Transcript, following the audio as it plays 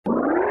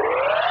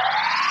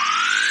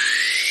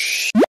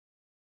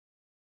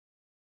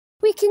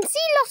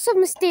lots of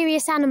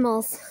mysterious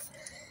animals.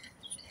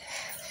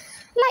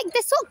 Like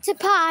this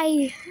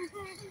octopi.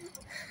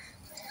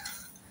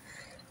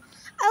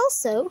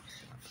 Also,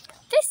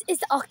 this is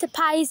the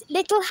octopi's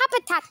little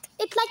habitat.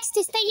 It likes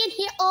to stay in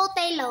here all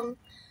day long.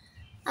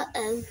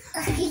 Uh-oh.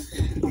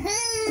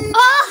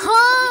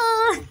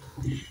 Oh!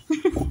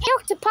 The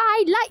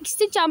octopi likes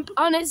to jump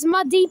on its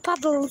muddy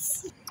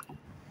puddles.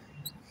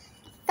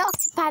 The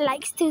octopi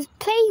likes to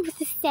play with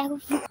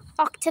itself.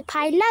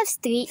 Octopi loves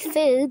to eat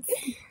food.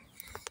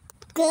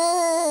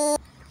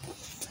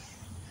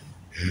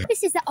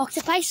 This is the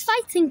octopi's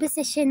fighting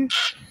position.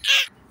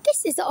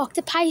 This is the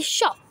octopi's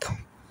shop.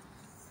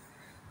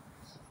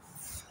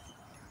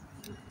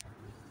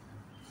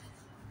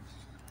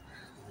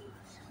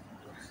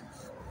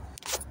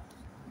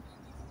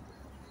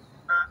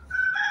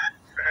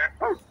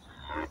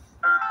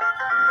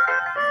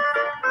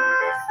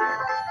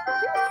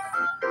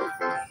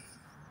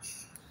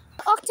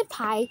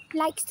 Octopi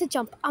likes to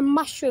jump on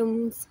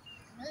mushrooms.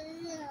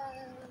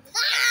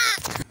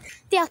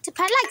 The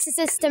octopi likes its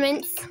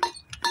instruments.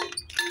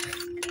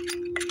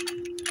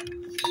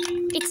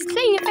 It's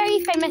playing a very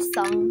famous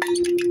song.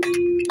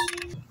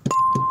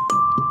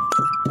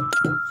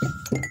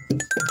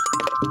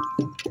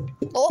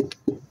 Oh,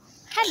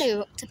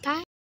 hello,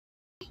 octopi.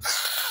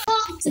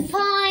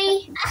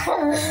 Octopi.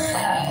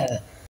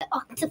 The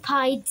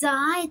octopi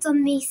died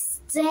on these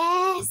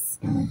stairs.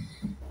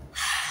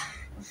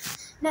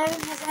 No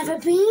one has ever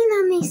been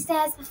on these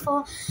stairs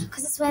before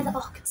because it's where the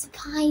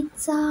octopi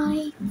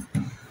died.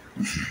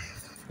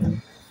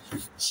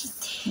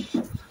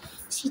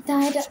 She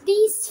died at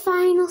these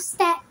final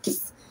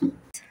steps.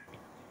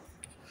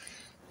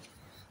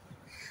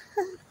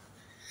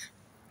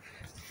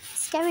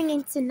 It's going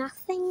into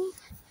nothing.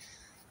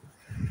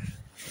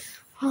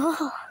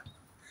 Oh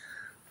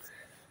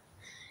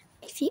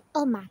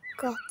my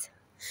god.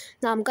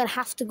 Now I'm gonna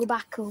have to go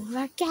back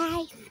over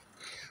again.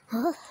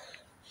 Oh.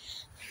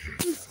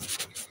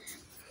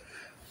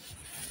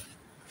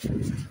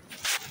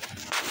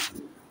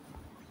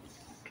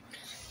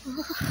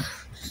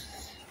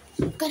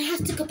 I'm gonna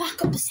have to go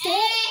back up the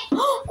stairs.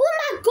 Oh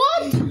my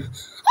god!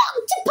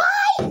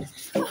 Octopi!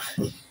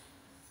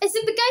 Is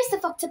it the ghost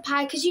of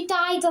octopi? Because you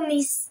died on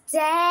these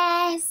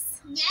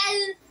stairs.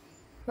 No.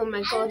 Oh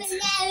my god.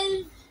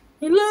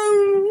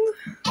 Hello.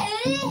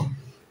 Hello.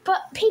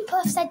 But people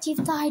have said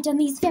you've died on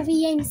these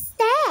very own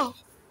stairs.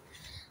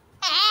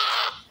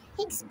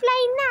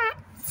 Explain that.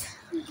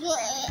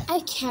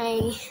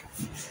 Okay.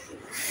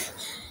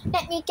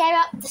 Let me go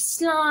up the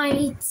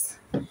slides.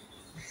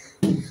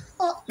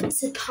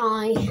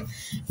 Octopi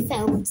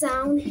fell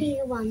down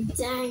here one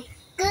day.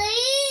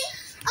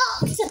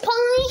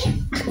 Octopi,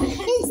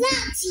 is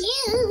that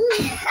you?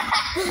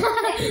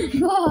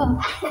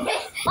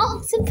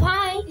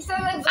 Octopi,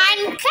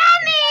 I'm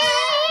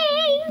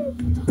coming!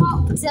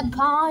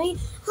 Octopi.